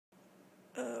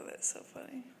Oh, that's so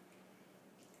funny.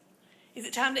 Is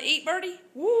it time to eat, Birdie?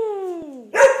 Woo!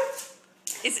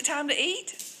 Is it time to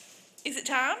eat? Is it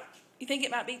time? You think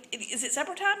it might be? Is it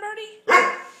supper time, Birdie?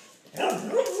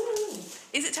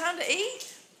 Is it time to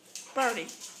eat, Birdie?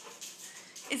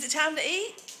 Is it time to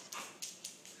eat?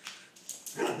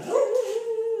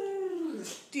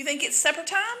 Do you think it's supper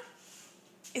time?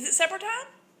 Is it supper time?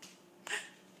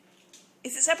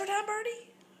 Is it supper time, Birdie?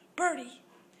 Birdie,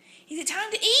 is it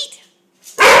time to eat?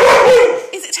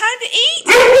 Is it time to eat?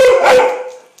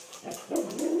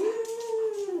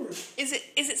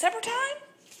 Is it supper time?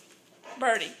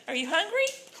 Birdie, are you hungry?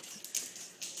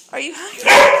 Are you hungry?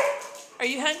 Are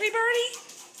you hungry, Birdie?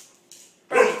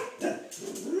 Birdie.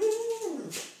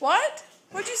 What?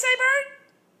 What'd you say, Bird?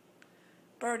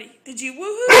 Birdie, did you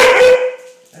woohoo?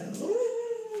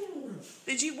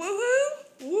 Did you woohoo?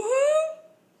 Woohoo?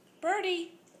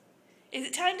 Birdie, is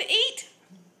it time to eat?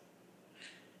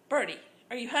 Birdie,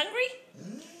 are you hungry?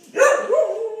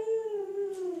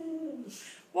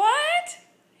 What?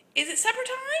 Is it supper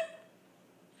time?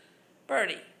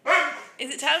 Birdie,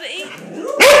 is it time to eat?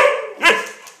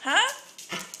 Huh?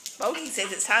 Bogey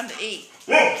says it's time to eat.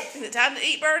 Is it time to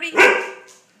eat, Birdie?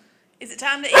 Is it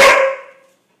time to eat?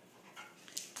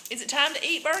 Is it time to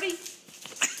eat, Birdie?